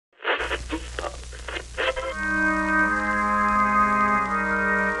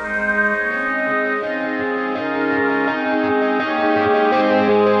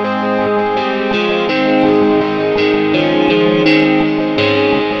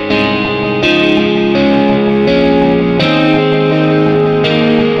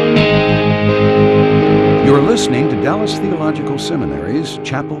Theological Seminary's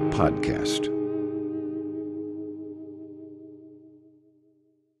Chapel Podcast.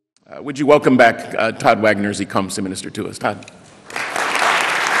 Would you welcome back Todd Wagner as he comes to minister to us? Todd.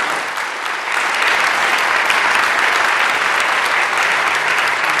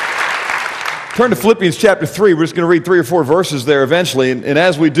 Turn to Philippians chapter 3. We're just going to read 3 or 4 verses there eventually. And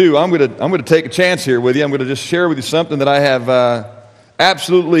as we do, I'm going to take a chance here with you. I'm going to just share with you something that I have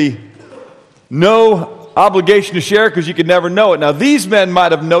absolutely no obligation to share because you could never know it. Now, these men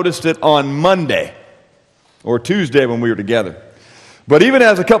might have noticed it on Monday or Tuesday when we were together. But even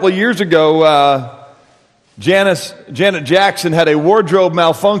as a couple of years ago, Janet Jackson had a wardrobe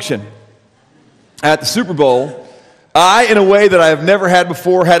malfunction at the Super Bowl. I, in a way that I have never had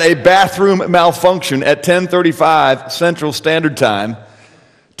before, had a bathroom malfunction at 10:35 Central Standard Time,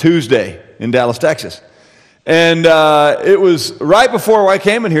 Tuesday in Dallas, Texas. And it was right before I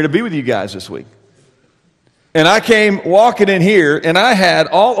came in here to be with you guys this week. And I came walking in here, and I had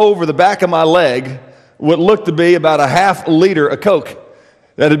all over the back of my leg what looked to be about a half a liter of Coke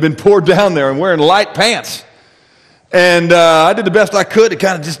that had been poured down there, and wearing light pants. And I did the best I could to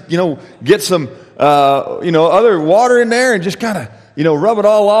kind of just, get some other water in there and just kind of, rub it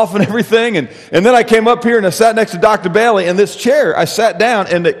all off and everything. And then I came up here and I sat next to Dr. Bailey in this chair. I sat down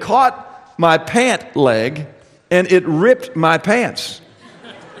and it caught my pant leg and it ripped my pants.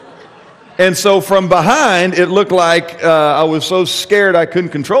 And so from behind, it looked like I was so scared I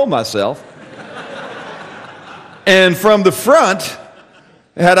couldn't control myself. And from the front,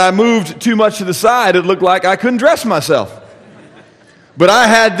 had I moved too much to the side, it looked like I couldn't dress myself. But I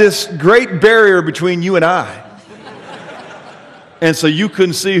had this great barrier between you and I. And so you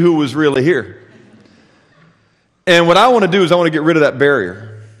couldn't see who was really here. And what I want to do is I want to get rid of that barrier.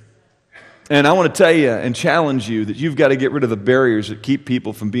 And I want to tell you and challenge you that you've got to get rid of the barriers that keep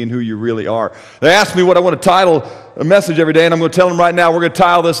people from being who you really are. They ask me what I want to title a message every day, and I'm going to tell them right now we're going to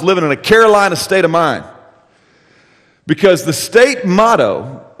title this Living in a Carolina State of Mind. Because the state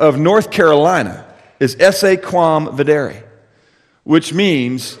motto of North Carolina is Esse quam videre, which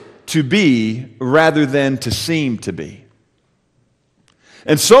means to be rather than to seem to be.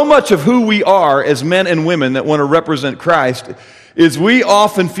 And so much of who we are as men and women that want to represent Christ is we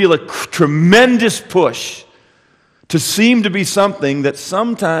often feel a tremendous push to seem to be something that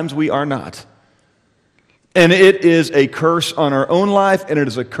sometimes we are not. And it is a curse on our own life, and it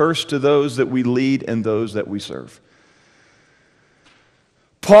is a curse to those that we lead and those that we serve.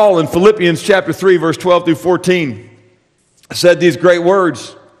 Paul in Philippians chapter 3, verse 12 through 14 said these great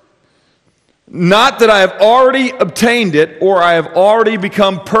words. Not that I have already obtained it or I have already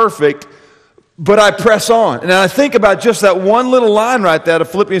become perfect, but I press on. And I think about just that one little line right there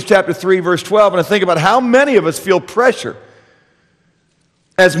of Philippians chapter 3, verse 12, and I think about how many of us feel pressure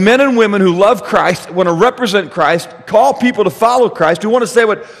as men and women who love Christ, want to represent Christ, call people to follow Christ, who want to say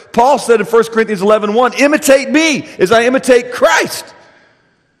what Paul said in 1 Corinthians 11:1, imitate me as I imitate Christ.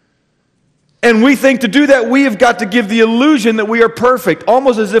 And we think to do that, we have got to give the illusion that we are perfect,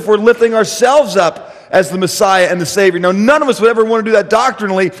 almost as if we're lifting ourselves up as the Messiah and the Savior. Now, none of us would ever want to do that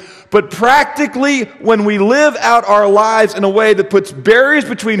doctrinally, but practically, when we live out our lives in a way that puts barriers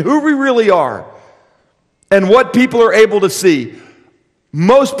between who we really are and what people are able to see,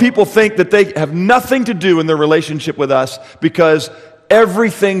 most people think that they have nothing to do in their relationship with us because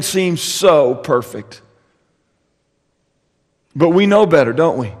everything seems so perfect. But we know better,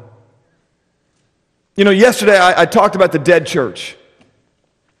 don't we? Yesterday I talked about the dead church.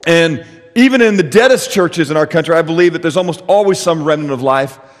 And even in the deadest churches in our country, I believe that there's almost always some remnant of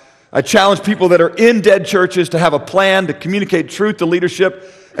life. I challenge people that are in dead churches to have a plan to communicate truth to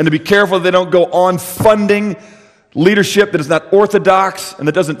leadership and to be careful that they don't go on funding leadership that is not orthodox and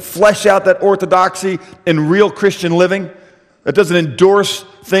that doesn't flesh out that orthodoxy in real Christian living, that doesn't endorse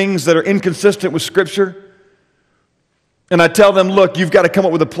things that are inconsistent with Scripture. And I tell them, look, you've got to come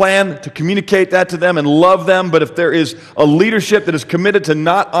up with a plan to communicate that to them and love them. But if there is a leadership that is committed to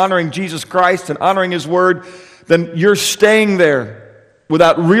not honoring Jesus Christ and honoring His Word, then you're staying there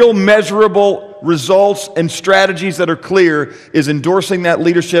without real measurable results and strategies that are clear is endorsing that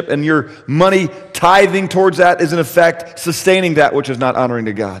leadership, and your money tithing towards that is in effect sustaining that which is not honoring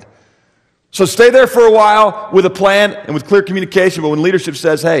to God. So stay there for a while with a plan and with clear communication. But when leadership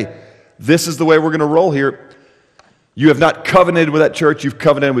says, hey, this is the way we're going to roll here, you have not covenanted with that church, you've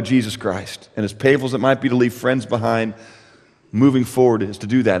covenanted with Jesus Christ. And as painful as it might be to leave friends behind, moving forward is to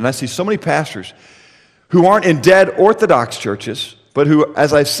do that. And I see so many pastors who aren't in dead Orthodox churches, but who,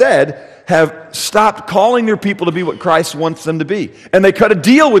 as I said, have stopped calling their people to be what Christ wants them to be. And they cut a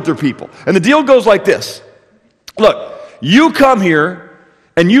deal with their people. And the deal goes like this. Look, you come here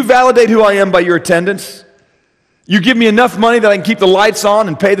and you validate who I am by your attendance. You give me enough money that I can keep the lights on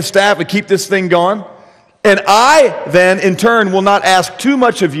and pay the staff and keep this thing going. And I then, in turn, will not ask too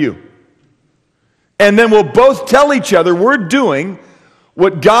much of you. And then we'll both tell each other we're doing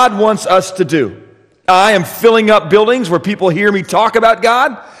what God wants us to do. I am filling up buildings where people hear me talk about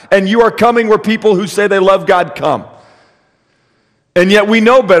God, and you are coming where people who say they love God come. And yet we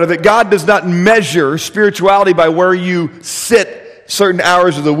know better that God does not measure spirituality by where you sit certain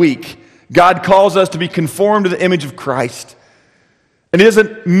hours of the week. God calls us to be conformed to the image of Christ. And He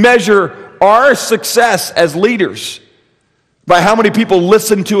doesn't measure our success as leaders by how many people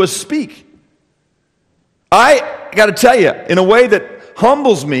listen to us speak. I got to tell you, in a way that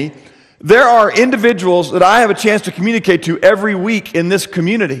humbles me, there are individuals that I have a chance to communicate to every week in this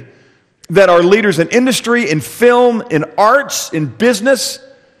community that are leaders in industry, in film, in arts, in business,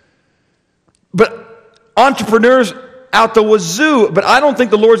 but entrepreneurs out the wazoo. But I don't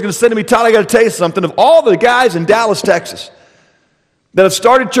think the Lord's going to say to me, Todd, I got to tell you something. Of all the guys in Dallas, Texas, that have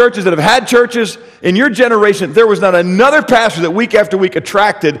started churches, that have had churches, in your generation, there was not another pastor that week after week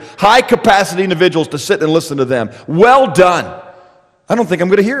attracted high-capacity individuals to sit and listen to them. Well done. I don't think I'm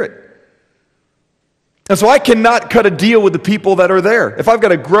going to hear it. And so I cannot cut a deal with the people that are there. If I've got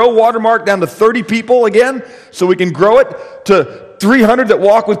to grow Watermark down to 30 people again, so we can grow it to 300 that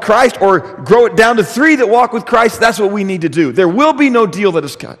walk with Christ, or grow it down to 3 that walk with Christ, that's what we need to do. There will be no deal that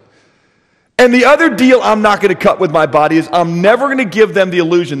is cut. And the other deal I'm not going to cut with my body is I'm never going to give them the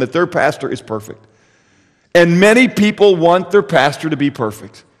illusion that their pastor is perfect. And many people want their pastor to be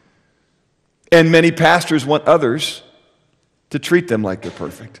perfect. And many pastors want others to treat them like they're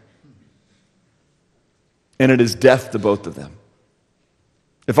perfect. And it is death to both of them.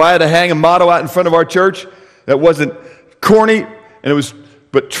 If I had to hang a motto out in front of our church that wasn't corny and it was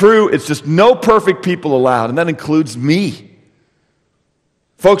but true, it's just no perfect people allowed, and that includes me.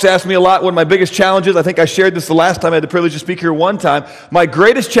 Folks ask me a lot what my biggest challenge is. I think I shared this the last time I had the privilege to speak here one time. My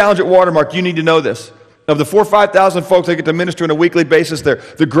greatest challenge at Watermark, you need to know this. Of the 4,000 or 5,000 folks I get to minister on a weekly basis there,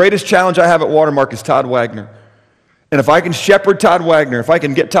 the greatest challenge I have at Watermark is Todd Wagner. And if I can shepherd Todd Wagner, if I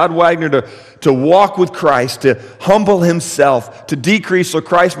can get Todd Wagner to walk with Christ, to humble himself, to decrease so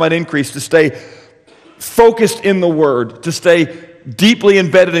Christ might increase, to stay focused in the Word, to stay deeply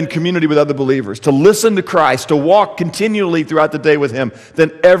embedded in community with other believers, to listen to Christ, to walk continually throughout the day with Him,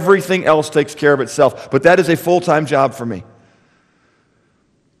 then everything else takes care of itself. But that is a full-time job for me.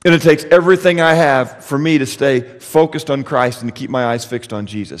 And it takes everything I have for me to stay focused on Christ and to keep my eyes fixed on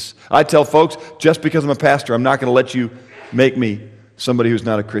Jesus. I tell folks, just because I'm a pastor, I'm not going to let you make me somebody who's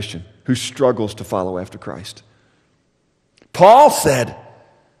not a Christian, who struggles to follow after Christ. Paul said,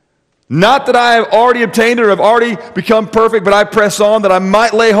 not that I have already obtained it or have already become perfect, but I press on that I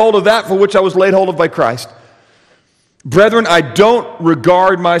might lay hold of that for which I was laid hold of by Christ. Brethren, I don't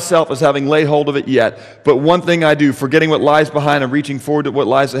regard myself as having laid hold of it yet, but one thing I do, forgetting what lies behind and reaching forward to what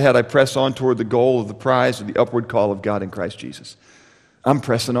lies ahead, I press on toward the goal of the prize of the upward call of God in Christ Jesus. I'm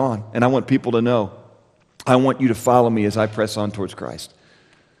pressing on, and I want people to know. I want you to follow me as I press on towards Christ.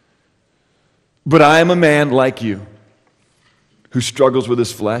 But I am a man like you who struggles with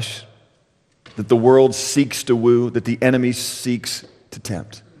his flesh, that the world seeks to woo, that the enemy seeks to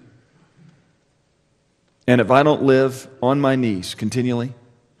tempt. And if I don't live on my knees continually,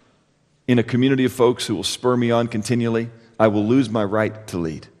 in a community of folks who will spur me on continually, I will lose my right to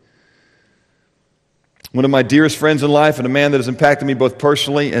lead. One of my dearest friends in life and a man that has impacted me both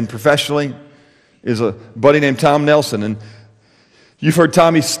personally and professionally is a buddy named Tom Nelson. And you've heard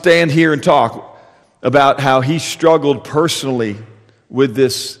Tommy stand here and talk about how he struggled personally with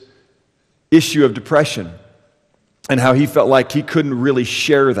this issue of depression and how he felt like he couldn't really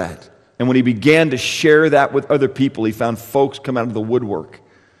share that. And when he began to share that with other people, he found folks come out of the woodwork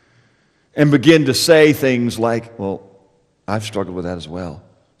and begin to say things like, well, I've struggled with that as well.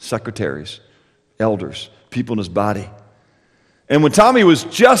 Secretaries, elders, people in his body. And when Tommy was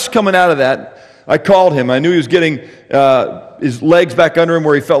just coming out of that, I called him. I knew he was getting his legs back under him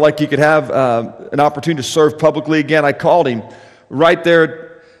where he felt like he could have an opportunity to serve publicly again. I called him right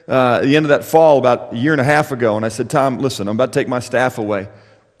there at the end of that fall about a year and a half ago. And I said, Tom, listen, I'm about to take my staff away.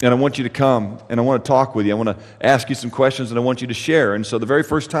 And I want you to come, and I want to talk with you. I want to ask you some questions, and I want you to share. And so the very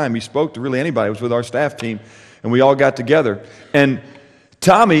first time he spoke to really anybody was with our staff team, and we all got together. And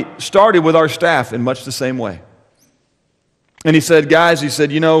Tommy started with our staff in much the same way. And he said, guys,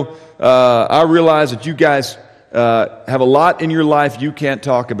 I realize that you guys have a lot in your life you can't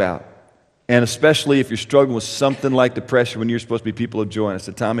talk about, and especially if you're struggling with something like depression when you're supposed to be people of joy. And I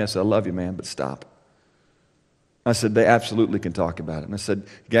said, Tommy, I love you, man, but stop. I said, they absolutely can talk about it. And I said,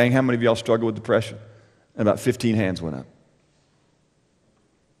 gang, how many of y'all struggle with depression? And about 15 hands went up.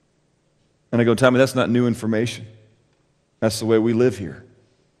 And I go, Tommy, that's not new information. That's the way we live here.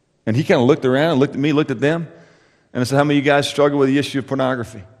 And he kind of looked around, looked at me, looked at them, and I said, how many of you guys struggle with the issue of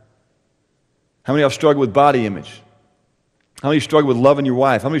pornography? How many of y'all struggle with body image? How many of you struggle with loving your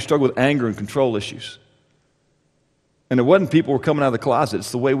wife? How many of you struggle with anger and control issues? And it wasn't people who were coming out of the closet.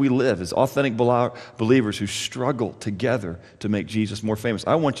 It's the way we live as authentic believers who struggle together to make Jesus more famous.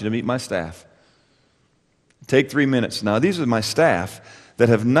 I want you to meet my staff. Take 3 minutes. Now, these are my staff that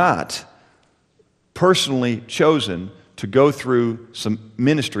have not personally chosen to go through some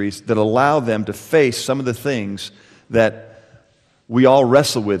ministries that allow them to face some of the things that we all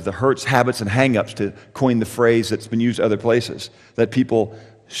wrestle with, the hurts, habits, and hang-ups, to coin the phrase that's been used other places, that people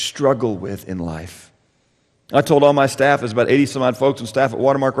struggle with in life. I told all my staff, there's about 80-some-odd folks on staff at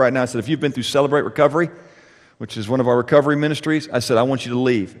Watermark right now, I said, if you've been through Celebrate Recovery, which is one of our recovery ministries, I said, I want you to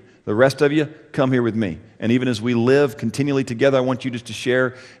leave. The rest of you, come here with me. And even as we live continually together, I want you just to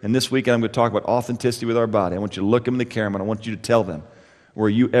share. And this weekend, I'm going to talk about authenticity with our body. I want you to look them in the camera, and I want you to tell them where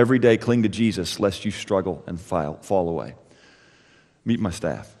you every day cling to Jesus, lest you struggle and fall away. Meet my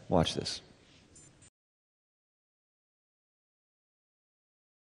staff. Watch this.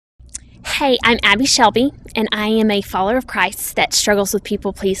 Hey, I'm Abby Shelby, and I am a follower of Christ that struggles with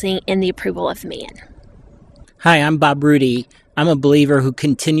people-pleasing and the approval of man. Hi, I'm Bob Rudy. I'm a believer who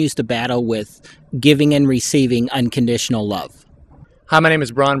continues to battle with giving and receiving unconditional love. Hi, my name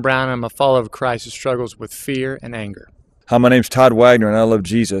is Bron Brown. I'm a follower of Christ who struggles with fear and anger. Hi, my name's Todd Wagner, and I love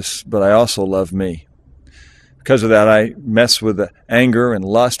Jesus, but I also love me. Because of that, I mess with the anger and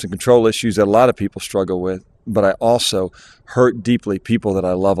lust and control issues that a lot of people struggle with, but I also hurt deeply people that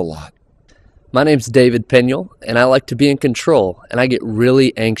I love a lot. My name's David Peniel, and I like to be in control, and I get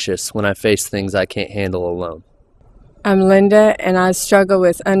really anxious when I face things I can't handle alone. I'm Linda, and I struggle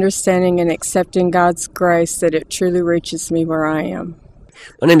with understanding and accepting God's grace that it truly reaches me where I am.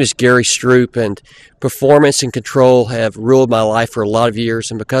 My name is Gary Stroop, and performance and control have ruled my life for a lot of years,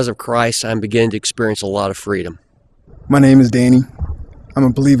 and because of Christ, I'm beginning to experience a lot of freedom. My name is Danny. I'm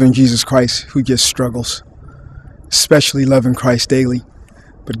a believer in Jesus Christ who just struggles, especially loving Christ daily.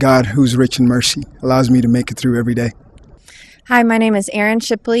 But God, who's rich in mercy, allows me to make it through every day. Hi, my name is Erin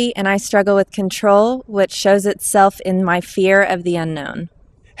Shipley, and I struggle with control, which shows itself in my fear of the unknown.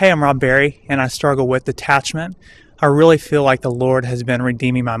 Hey, I'm Rob Berry, and I struggle with detachment. I really feel like the Lord has been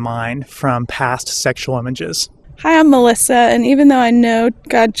redeeming my mind from past sexual images. Hi, I'm Melissa, and even though I know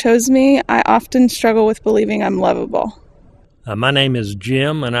God chose me, I often struggle with believing I'm lovable. My name is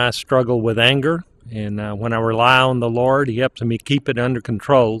Jim, and I struggle with anger, and when I rely on the Lord, He helps me keep it under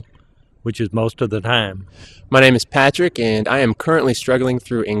control, which is most of the time. My name is Patrick, and I am currently struggling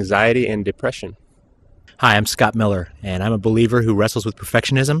through anxiety and depression. Hi, I'm Scott Miller, and I'm a believer who wrestles with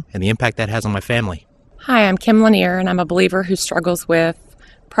perfectionism and the impact that has on my family. Hi, I'm Kim Lanier, and I'm a believer who struggles with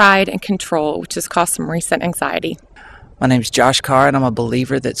pride and control, which has caused some recent anxiety. My name is Josh Carr, and I'm a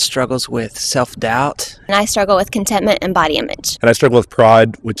believer that struggles with self-doubt. And I struggle with contentment and body image. And I struggle with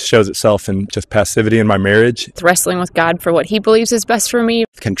pride, which shows itself in just passivity in my marriage. It's wrestling with God for what He believes is best for me.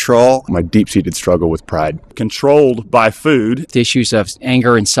 Control. My deep-seated struggle with pride. Controlled by food. The issues of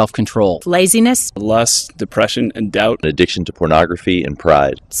anger and self-control. Laziness. Lust, depression, and doubt. Addiction to pornography and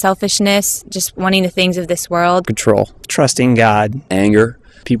pride. Selfishness, just wanting the things of this world. Control. Trusting God. Anger.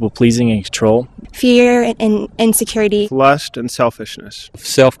 People-pleasing and control. Fear and insecurity. Lust and selfishness.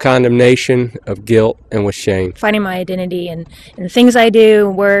 Self-condemnation, of guilt, and with shame. Finding my identity in the things I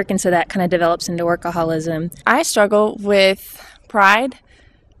do, work, and so that kind of develops into workaholism. I struggle with pride,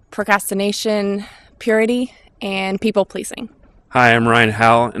 procrastination, purity, and people-pleasing. Hi, I'm Ryan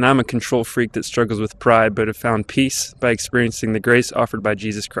Howell, and I'm a control freak that struggles with pride but have found peace by experiencing the grace offered by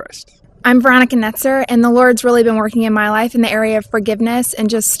Jesus Christ. I'm Veronica Netzer, and the Lord's really been working in my life in the area of forgiveness and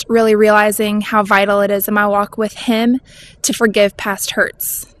just really realizing how vital it is in my walk with Him to forgive past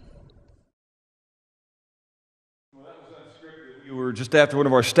hurts. Well, that was unscripted. We were just after one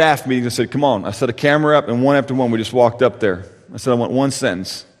of our staff meetings. I said, come on. I set a camera up, and one after one, we just walked up there. I said, I want one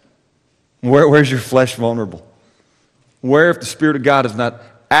sentence. Where's your flesh vulnerable? Where, if the Spirit of God is not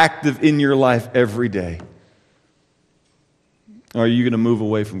active in your life every day, are you going to move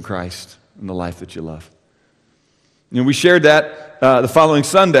away from Christ and the life that you love? And we shared that the following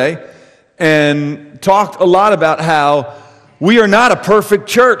Sunday and talked a lot about how we are not a perfect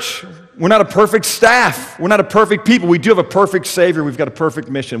church. We're not a perfect staff. We're not a perfect people. We do have a perfect Savior. We've got a perfect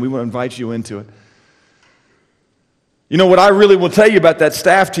mission. We want to invite you into it. You know, what I really will tell you about that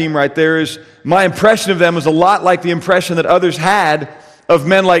staff team right there is my impression of them is a lot like the impression that others had of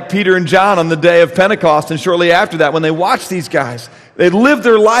men like Peter and John on the day of Pentecost and shortly after that when they watched these guys. They lived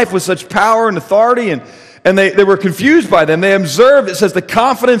their life with such power and authority and they were confused by them. They observed, it says, the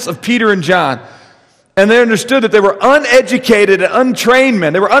confidence of Peter and John. And they understood that they were uneducated and untrained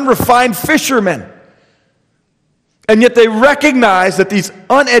men. They were unrefined fishermen. And yet they recognized that these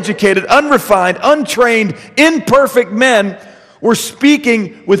uneducated, unrefined, untrained, imperfect men were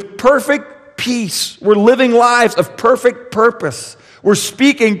speaking with perfect peace. Were living lives of perfect purpose. Were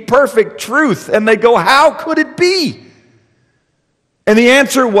speaking perfect truth. And they go, how could it be? And the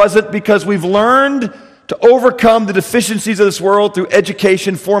answer wasn't because we've learned to overcome the deficiencies of this world through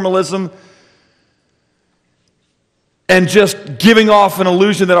education, formalism, and just giving off an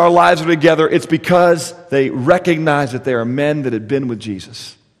illusion that our lives are together. It's because they recognize that they are men that had been with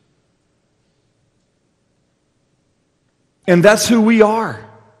Jesus. And that's who we are.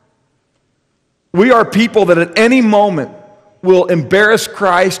 We are people that at any moment will embarrass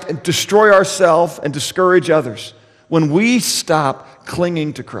Christ and destroy ourselves and discourage others when we stop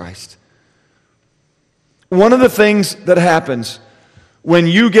clinging to Christ. One of the things that happens when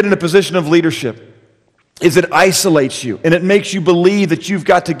you get in a position of leadership is it isolates you, and it makes you believe that you've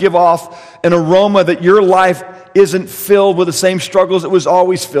got to give off an aroma that your life isn't filled with the same struggles it was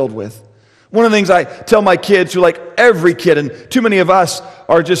always filled with. One of the things I tell my kids, who, like every kid, and too many of us,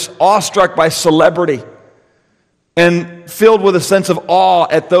 are just awestruck by celebrity and filled with a sense of awe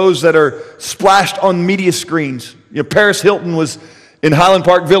at those that are splashed on media screens. You know, Paris Hilton was in Highland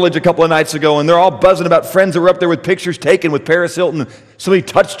Park Village a couple of nights ago, and they're all buzzing about friends that were up there with pictures taken with Paris Hilton. Somebody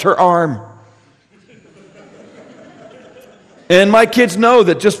touched her arm. And my kids know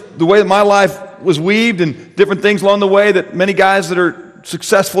that just the way that my life was weaved and different things along the way, that many guys that are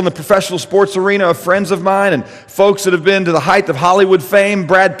successful in the professional sports arena are friends of mine, and folks that have been to the height of Hollywood fame.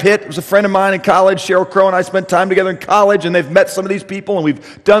 Brad Pitt was a friend of mine in college. Sheryl Crow and I spent time together in college, and they've met some of these people, and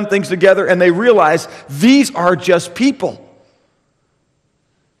we've done things together, and they realize these are just people.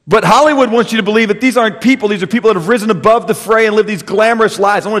 But Hollywood wants you to believe that these aren't people. These are people that have risen above the fray and lived these glamorous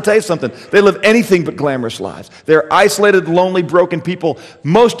lives. I want to tell you something. They live anything but glamorous lives. They're isolated, lonely, broken people.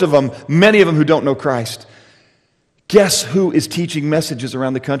 Most of them, many of them who don't know Christ. Guess who is teaching messages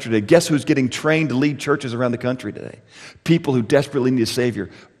around the country today? Guess who's getting trained to lead churches around the country today? People who desperately need a Savior.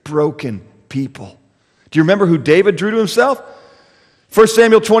 Broken people. Do you remember who David drew to himself? 1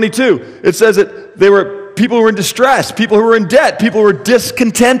 Samuel 22. It says that they were people who were in distress, people who were in debt, people who were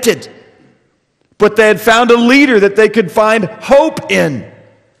discontented. But they had found a leader that they could find hope in.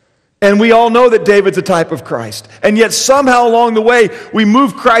 And we all know that David's a type of Christ. And yet somehow along the way, we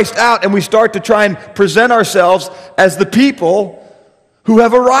move Christ out and we start to try and present ourselves as the people who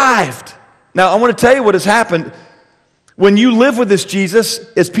have arrived. Now, I want to tell you what has happened. When you live with this Jesus,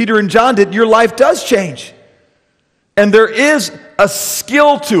 as Peter and John did, your life does change. And there is a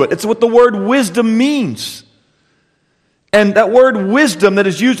skill to it. It's what the word wisdom means. And that word wisdom that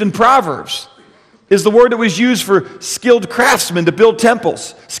is used in Proverbs is the word that was used for skilled craftsmen to build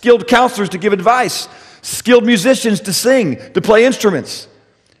temples, skilled counselors to give advice, skilled musicians to sing, to play instruments,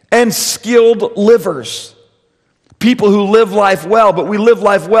 and skilled livers. People who live life well, but we live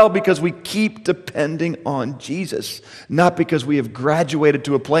life well because we keep depending on Jesus, not because we have graduated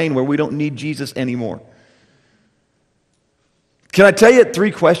to a plane where we don't need Jesus anymore. Can I tell you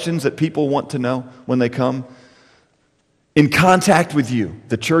 3 questions that people want to know when they come in contact with you,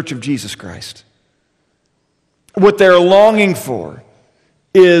 the Church of Jesus Christ? What they're longing for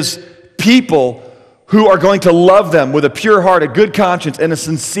is people who are going to love them with a pure heart, a good conscience, and a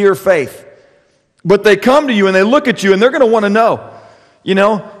sincere faith. But they come to you and they look at you and they're going to want to know,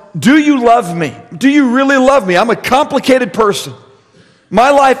 do you love me? Do you really love me? I'm a complicated person.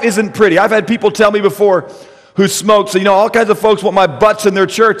 My life isn't pretty. I've had people tell me before who smoke, so all kinds of folks want my butts in their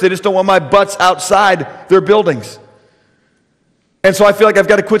church. They just don't want my butts outside their buildings. And so I feel like I've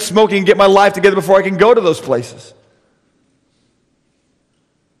got to quit smoking and get my life together before I can go to those places.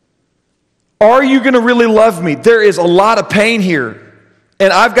 Are you going to really love me? There is a lot of pain here.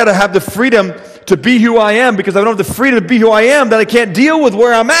 And I've got to have the freedom to be who I am, because if I don't have the freedom to be who I am, then I can't deal with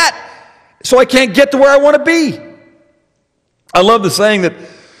where I'm at. So I can't get to where I want to be. I love the saying that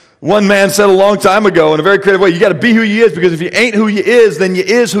one man said a long time ago in a very creative way. You got to be who you is, because if you ain't who you is, then you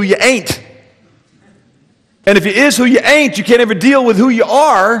is who you ain't. And if you is who you ain't, you can't ever deal with who you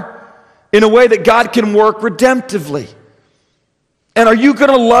are in a way that God can work redemptively. And are you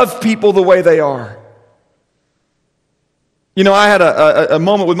going to love people the way they are? I had a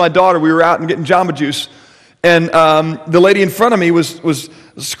moment with my daughter. We were out and getting Jamba Juice, and the lady in front of me was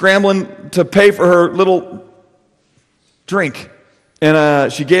scrambling to pay for her little drink.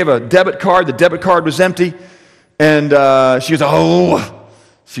 And she gave a debit card. The debit card was empty. And she goes, oh.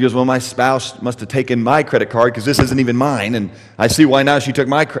 She goes, well, my spouse must have taken my credit card because this isn't even mine. And I see why now she took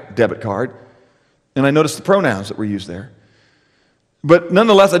my debit card. And I noticed the pronouns that were used there. But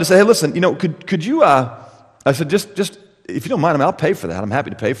nonetheless, I just said, hey, listen, could you, I said, just if you don't mind, I'll pay for that. I'm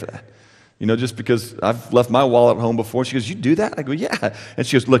happy to pay for that. Just because I've left my wallet at home before. She goes, you do that? I go, yeah. And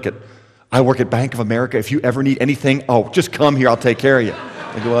she goes, look, I work at Bank of America. If you ever need anything, just come here. I'll take care of you.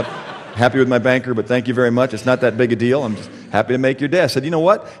 I go, well, happy with my banker, but thank you very much. It's not that big a deal. I'm just happy to make your day. I said, you know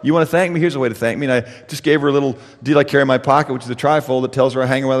what? You want to thank me? Here's a way to thank me. And I just gave her a little deal I carry in my pocket, which is a trifold that tells her I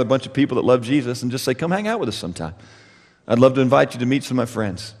hang around with a bunch of people that love Jesus, and just say, come hang out with us sometime. I'd love to invite you to meet some of my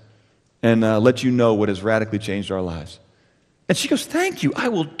friends and let you know what has radically changed our lives. And she goes, thank you. I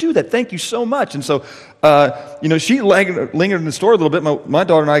will do that. Thank you so much. And so, she lingered in the store a little bit. My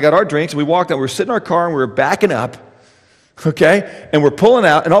daughter and I got our drinks, and we walked out. We were sitting in our car, and we were backing up, okay? And we're pulling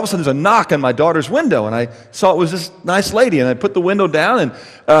out, and all of a sudden there's a knock on my daughter's window. And I saw it was this nice lady, and I put the window down,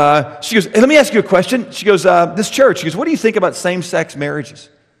 and she goes, hey, let me ask you a question. She goes, this church, she goes, what do you think about same-sex marriages?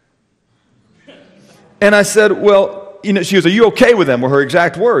 And I said, well, she goes, are you okay with them? Were her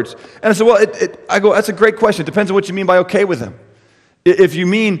exact words. And I said, well, I go, that's a great question. It depends on what you mean by okay with them. If you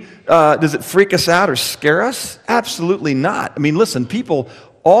mean, does it freak us out or scare us? Absolutely not. I mean, listen, people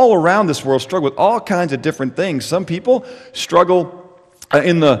all around this world struggle with all kinds of different things. Some people struggle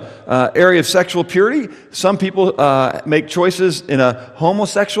in the area of sexual purity. Some people make choices in a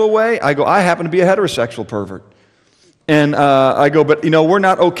homosexual way. I go, I happen to be a heterosexual pervert. And I go, but we're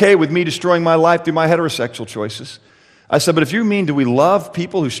not okay with me destroying my life through my heterosexual choices. I said, but if you mean, do we love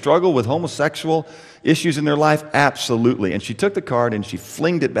people who struggle with homosexual issues in their life? Absolutely. And she took the card and she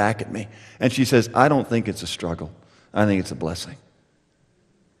flinged it back at me. And she says, I don't think it's a struggle. I think it's a blessing.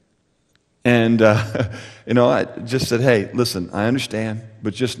 And, I just said, hey, listen, I understand,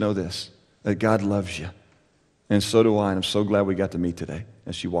 but just know this, that God loves you. And so do I, and I'm so glad we got to meet today.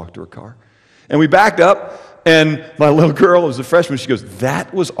 And she walked to her car. And we backed up, and my little girl, who was a freshman, she goes,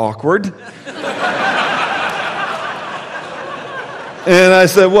 that was awkward. And I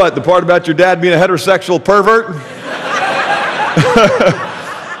said, what, the part about your dad being a heterosexual pervert?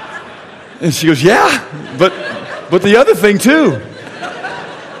 And she goes, yeah, but the other thing too.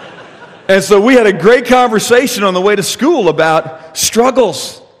 And so we had a great conversation on the way to school about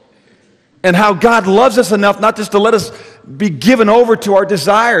struggles and how God loves us enough not just to let us be given over to our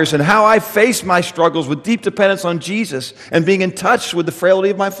desires, and how I face my struggles with deep dependence on Jesus and being in touch with the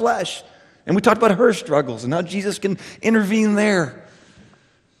frailty of my flesh. And we talked about her struggles and how Jesus can intervene there.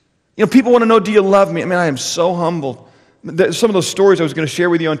 People want to know, do you love me? I mean, I am so humbled. Some of those stories I was going to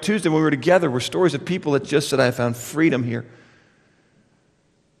share with you on Tuesday when we were together were stories of people that just said, I found freedom here.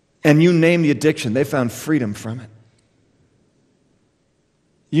 And you name the addiction, they found freedom from it.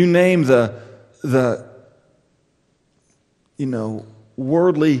 You name the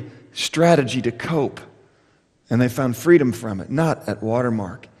worldly strategy to cope, and they found freedom from it, not at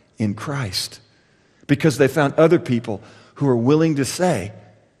Watermark, in Christ. Because they found other people who are willing to say,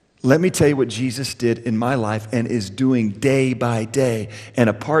 let me tell you what Jesus did in my life and is doing day by day. And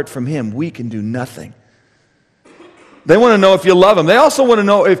apart from him, we can do nothing. They want to know if you love him. They also want to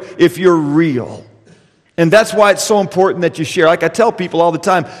know if you're real. And that's why it's so important that you share. Like I tell people all the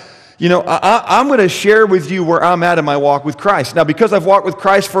time, I'm going to share with you where I'm at in my walk with Christ. Now, because I've walked with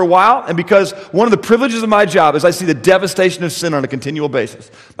Christ for a while, and because one of the privileges of my job is I see the devastation of sin on a continual basis.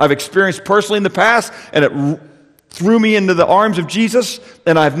 I've experienced personally in the past, and it threw me into the arms of Jesus,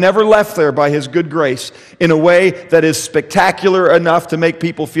 and I've never left there by his good grace in a way that is spectacular enough to make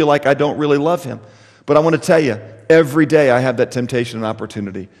people feel like I don't really love him. But I want to tell you, every day I have that temptation and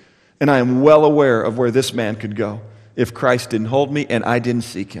opportunity, and I am well aware of where this man could go if Christ didn't hold me and I didn't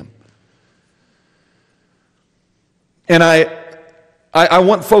seek him. And I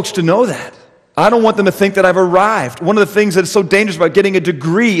want folks to know that. I don't want them to think that I've arrived. One of the things that is so dangerous about getting a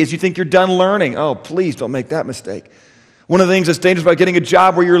degree is you think you're done learning. Oh, please don't make that mistake. One of the things that's dangerous about getting a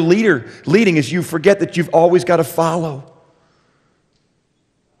job where you're leading is you forget that you've always got to follow.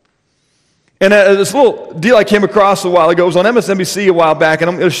 And this little deal I came across a while ago was on MSNBC a while back, and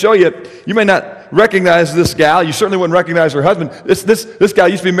I'm going to show you. You may not recognize this gal. You certainly wouldn't recognize her husband. This guy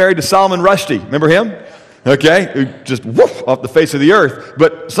used to be married to Solomon Rushdie. Remember him? Okay, who just woof off the face of the earth,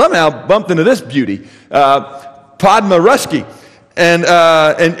 but somehow bumped into this beauty, Padma Rushdie, and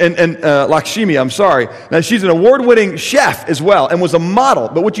Lakshmi. I'm sorry. Now she's an award-winning chef as well, and was a model.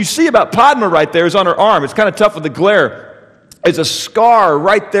 But what you see about Padma right there is on her arm. It's kind of tough with the glare. It's a scar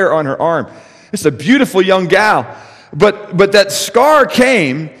right there on her arm. It's a beautiful young gal, but that scar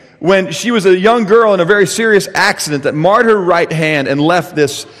came when she was a young girl in a very serious accident that marred her right hand and left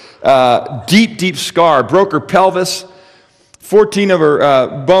this deep, deep scar, broke her pelvis, 14 of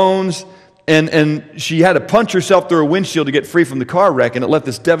her bones, and she had to punch herself through a windshield to get free from the car wreck, and it left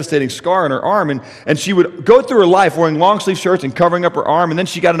this devastating scar on her arm. And she would go through her life wearing long-sleeve shirts and covering up her arm, and then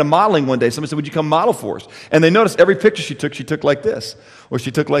she got into modeling one day. Somebody said, would you come model for us? And they noticed every picture she took like this, or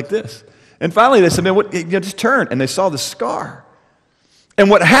she took like this. And finally they said, man, just turn. And they saw the scar. And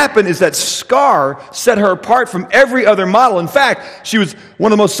what happened is that scar set her apart from every other model. In fact, she was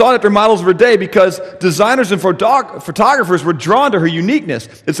one of the most sought-after models of her day because designers and photographers were drawn to her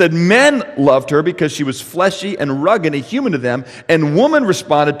uniqueness. It said men loved her because she was fleshy and rugged and human to them, and women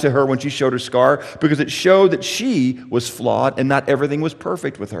responded to her when she showed her scar because it showed that she was flawed and not everything was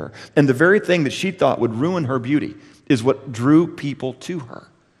perfect with her. And the very thing that she thought would ruin her beauty is what drew people to her.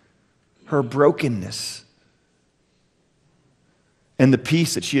 Her brokenness. And the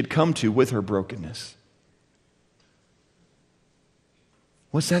peace that she had come to with her brokenness.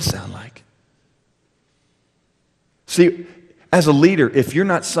 What's that sound like? See, as a leader, if you're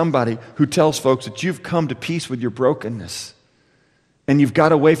not somebody who tells folks that you've come to peace with your brokenness, and you've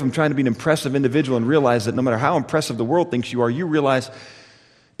got away from trying to be an impressive individual and realize that no matter how impressive the world thinks you are, you realize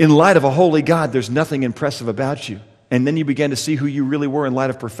in light of a holy God, there's nothing impressive about you. And then you began to see who you really were in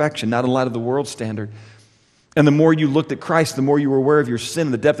light of perfection, not in light of the world standard. And the more you looked at Christ, the more you were aware of your sin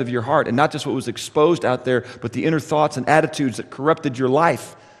and the depth of your heart, and not just what was exposed out there, but the inner thoughts and attitudes that corrupted your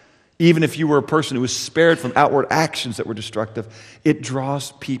life. Even if you were a person who was spared from outward actions that were destructive, it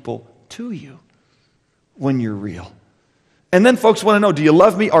draws people to you when you're real. And then folks want to know, do you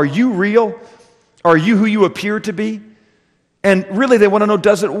love me? Are you real? Are you who you appear to be? And really they want to know,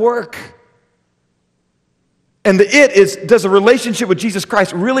 does it work? And the it is, does a relationship with Jesus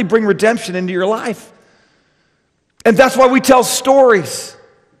Christ really bring redemption into your life? And that's why we tell stories.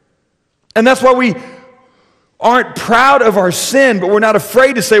 And that's why we aren't proud of our sin, but we're not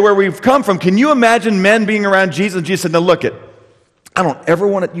afraid to say where we've come from. Can you imagine men being around Jesus and Jesus said, now look it, I don't ever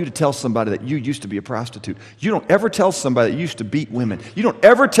want you to tell somebody that you used to be a prostitute. You don't ever tell somebody that you used to beat women. You don't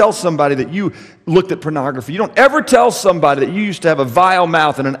ever tell somebody that you looked at pornography. You don't ever tell somebody that you used to have a vile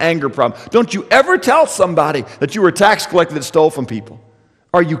mouth and an anger problem. Don't you ever tell somebody that you were a tax collector that stole from people.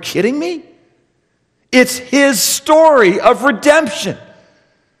 Are you kidding me? It's his story of redemption.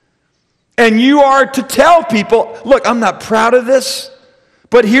 And you are to tell people, look, I'm not proud of this,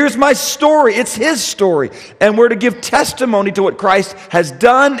 but here's my story. It's his story. And we're to give testimony to what Christ has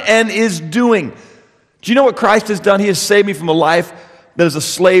done and is doing. Do you know what Christ has done? He has saved me from a life that is a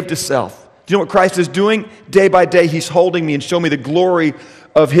slave to self. Do you know what Christ is doing? Day by day, he's holding me and showing me the glory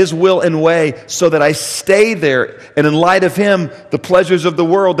of his will and way so that I stay there. And in light of him, the pleasures of the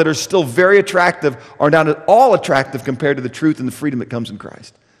world that are still very attractive are not at all attractive compared to the truth and the freedom that comes in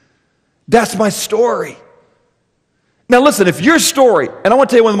Christ. That's my story. Now listen, if your story, and I want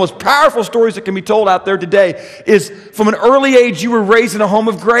to tell you one of the most powerful stories that can be told out there today, is from an early age you were raised in a home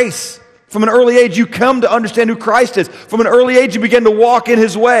of grace. From an early age you come to understand who Christ is. From an early age you begin to walk in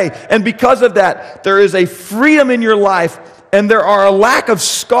his way. And because of that, there is a freedom in your life. And there are a lack of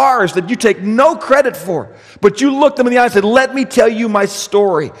scars that you take no credit for. But you look them in the eye and said, let me tell you my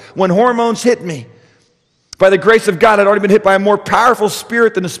story. When hormones hit me, by the grace of God, I'd already been hit by a more powerful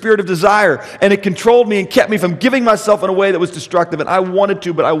spirit than the spirit of desire. And it controlled me and kept me from giving myself in a way that was destructive. And I wanted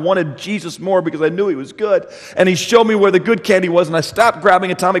to, but I wanted Jesus more because I knew he was good. And he showed me where the good candy was. And I stopped grabbing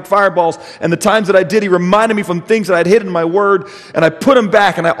atomic fireballs. And the times that I did, he reminded me from things that I'd hidden in my word. And I put them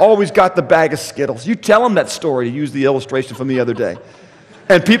back, and I always got the bag of Skittles. You tell them that story, to use the illustration from the other day.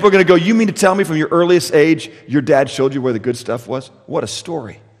 And people are going to go, you mean to tell me from your earliest age, your dad showed you where the good stuff was? What a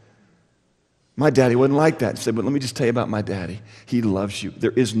story. My daddy wasn't like that. He said, but let me just tell you about my daddy. He loves you.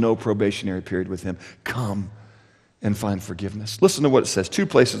 There is no probationary period with him. Come and find forgiveness. Listen to what it says. Two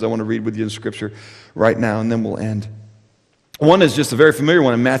places I want to read with you in Scripture right now, and then we'll end. One is just a very familiar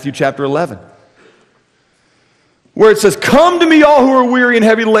one in Matthew chapter 11, where it says, come to me all who are weary and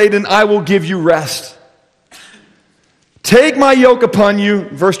heavy laden, I will give you rest. Take my yoke upon you,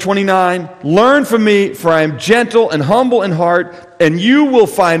 verse 29, learn from me, for I am gentle and humble in heart, and you will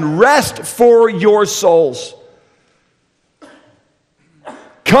find rest for your souls.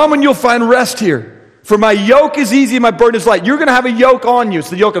 Come and you'll find rest here. For my yoke is easy and my burden is light. You're going to have a yoke on you. It's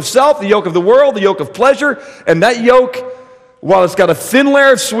the yoke of self, the yoke of the world, the yoke of pleasure, and that yoke, while it's got a thin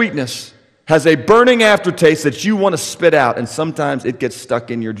layer of sweetness, has a burning aftertaste that you want to spit out, and sometimes it gets stuck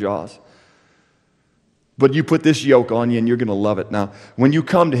in your jaws. But you put this yoke on you and you're going to love it. Now, when you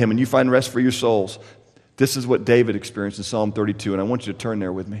come to him and you find rest for your souls, this is what David experienced in Psalm 32, and I want you to turn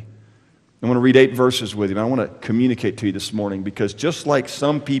there with me. I want to read 8 verses with you, and I want to communicate to you this morning, because just like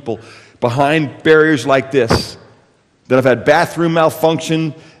some people behind barriers like this that have had bathroom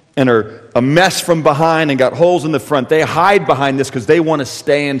malfunction and are a mess from behind and got holes in the front, they hide behind this because they want to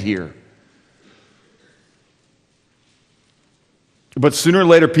stand here. But sooner or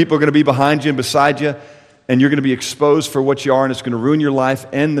later, people are going to be behind you and beside you, and you're going to be exposed for what you are, and it's going to ruin your life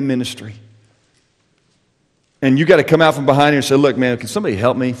and the ministry. And you got to come out from behind you and say, look, man, can somebody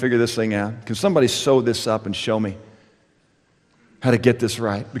help me figure this thing out? Can somebody sew this up and show me how to get this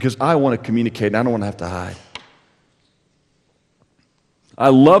right? Because I want to communicate, and I don't want to have to hide. I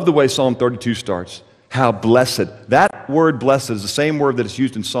love the way Psalm 32 starts. How blessed. That word blessed is the same word that is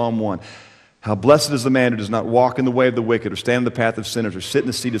used in Psalm 1. How blessed is the man who does not walk in the way of the wicked, or stand in the path of sinners, or sit in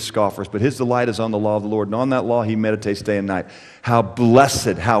the seat of scoffers, but his delight is on the law of the Lord, and on that law he meditates day and night. How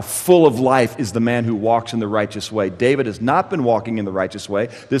blessed, how full of life is the man who walks in the righteous way. David has not been walking in the righteous way.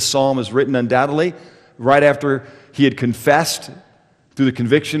 This psalm is written undoubtedly right after he had confessed through the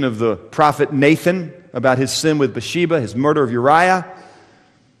conviction of the prophet Nathan about his sin with Bathsheba, his murder of Uriah.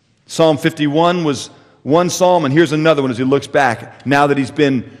 Psalm 51 was one psalm, and here's another one as he looks back. Now that he's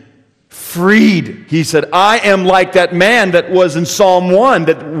been freed, he said, I am like that man that was in Psalm 1,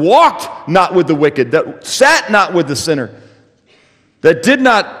 that walked not with the wicked, that sat not with the sinner, that did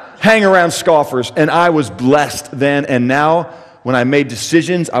not hang around scoffers, and I was blessed then. And now, when I made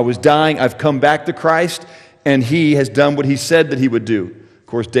decisions, I was dying, I've come back to Christ, and he has done what he said that he would do. Of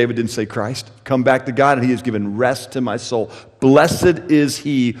course, David didn't say Christ. Come back to God, and he has given rest to my soul. Blessed is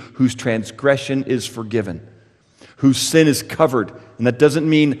he whose transgression is forgiven, whose sin is covered. And that doesn't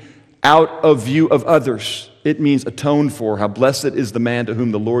mean out of view of others. It means atoned for. How blessed is the man to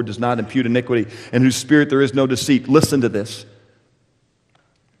whom the Lord does not impute iniquity, and whose spirit there is no deceit. Listen to this.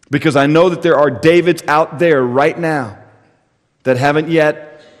 Because I know that there are Davids out there right now that haven't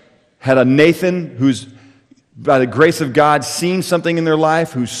yet had a Nathan who's, by the grace of God, seen something in their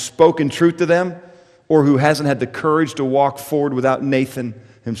life, who's spoken truth to them, or who hasn't had the courage to walk forward without Nathan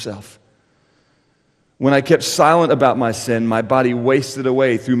himself. When I kept silent about my sin, my body wasted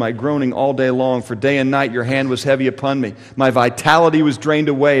away through my groaning all day long. For day and night your hand was heavy upon me. My vitality was drained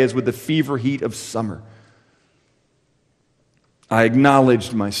away as with the fever heat of summer. I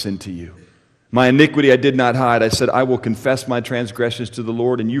acknowledged my sin to you. My iniquity I did not hide. I said, I will confess my transgressions to the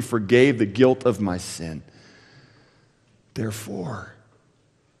Lord, and you forgave the guilt of my sin. Therefore,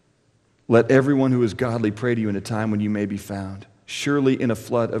 let everyone who is godly pray to you in a time when you may be found. Surely in a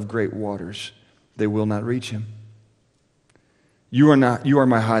flood of great waters they will not reach him. You are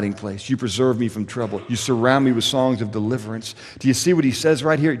my hiding place. You preserve me from trouble. You surround me with songs of deliverance. Do you see what he says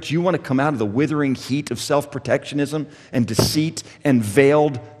right here? Do you want to come out of the withering heat of self-protectionism and deceit and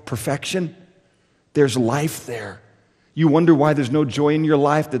veiled perfection? There's life there. You wonder why there's no joy in your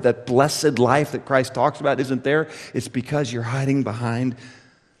life, that blessed life that Christ talks about isn't there? It's because you're hiding behind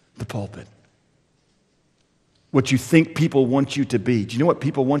the pulpit. What you think people want you to be. Do you know what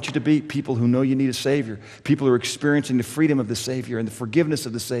people want you to be? People who know you need a Savior. People who are experiencing the freedom of the Savior and the forgiveness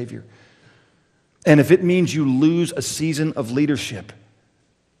of the Savior. And if it means you lose a season of leadership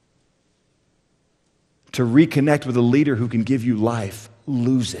to reconnect with a leader who can give you life,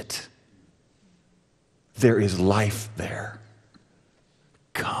 lose it. There is life there.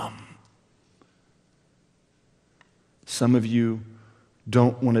 Come. Some of you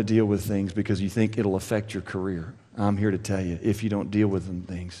don't want to deal with things because you think it'll affect your career. I'm here to tell you, if you don't deal with them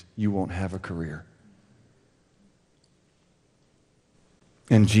things, you won't have a career.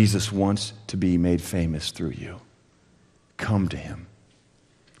 And Jesus wants to be made famous through you. Come to him.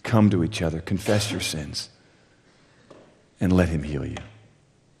 Come to each other. Confess your sins. And let him heal you.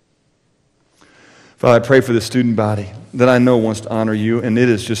 Father, I pray for the student body that I know wants to honor you, and it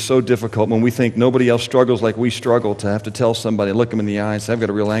is just so difficult when we think nobody else struggles like we struggle to have to tell somebody, look them in the eye and say, I've got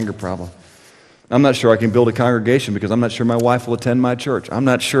a real anger problem. I'm not sure I can build a congregation because I'm not sure my wife will attend my church. I'm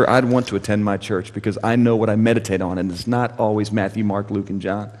not sure I'd want to attend my church because I know what I meditate on, and it's not always Matthew, Mark, Luke, and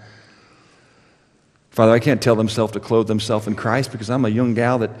John. Father, I can't tell themselves to clothe themselves in Christ because I'm a young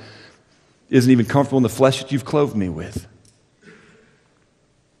gal that isn't even comfortable in the flesh that you've clothed me with.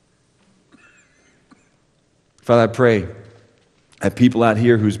 Father, I pray that people out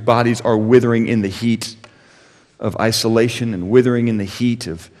here whose bodies are withering in the heat of isolation and withering in the heat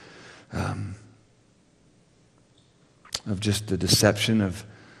of just the deception of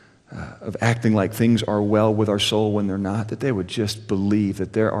acting like things are well with our soul when they're not, that they would just believe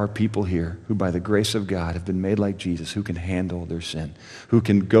that there are people here who by the grace of God have been made like Jesus, who can handle their sin, who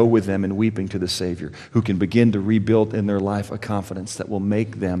can go with them in weeping to the Savior, who can begin to rebuild in their life a confidence that will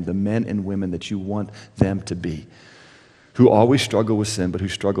make them the men and women that you want them to be, who always struggle with sin but who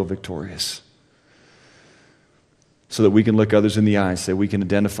struggle victorious. So that we can look others in the eye and say we can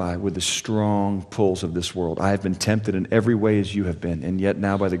identify with the strong pulls of this world. I have been tempted in every way as you have been, and yet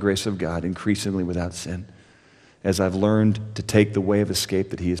now by the grace of God, increasingly without sin, as I've learned to take the way of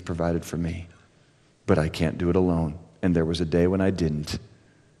escape that he has provided for me. But I can't do it alone. and there was a day when I didn't.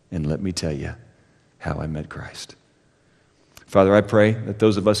 And let me tell you how I met Christ. Father, I pray that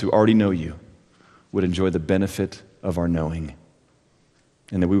those of us who already know you would enjoy the benefit of our knowing,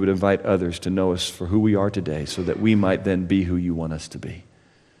 and that we would invite others to know us for who we are today so that we might then be who you want us to be.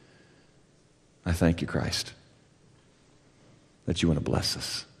 I thank you, Christ, that you want to bless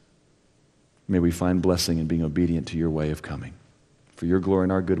us. May we find blessing in being obedient to your way of coming. For your glory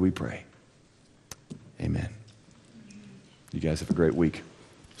and our good we pray. Amen. You guys have a great week.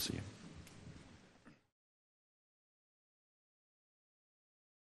 See you.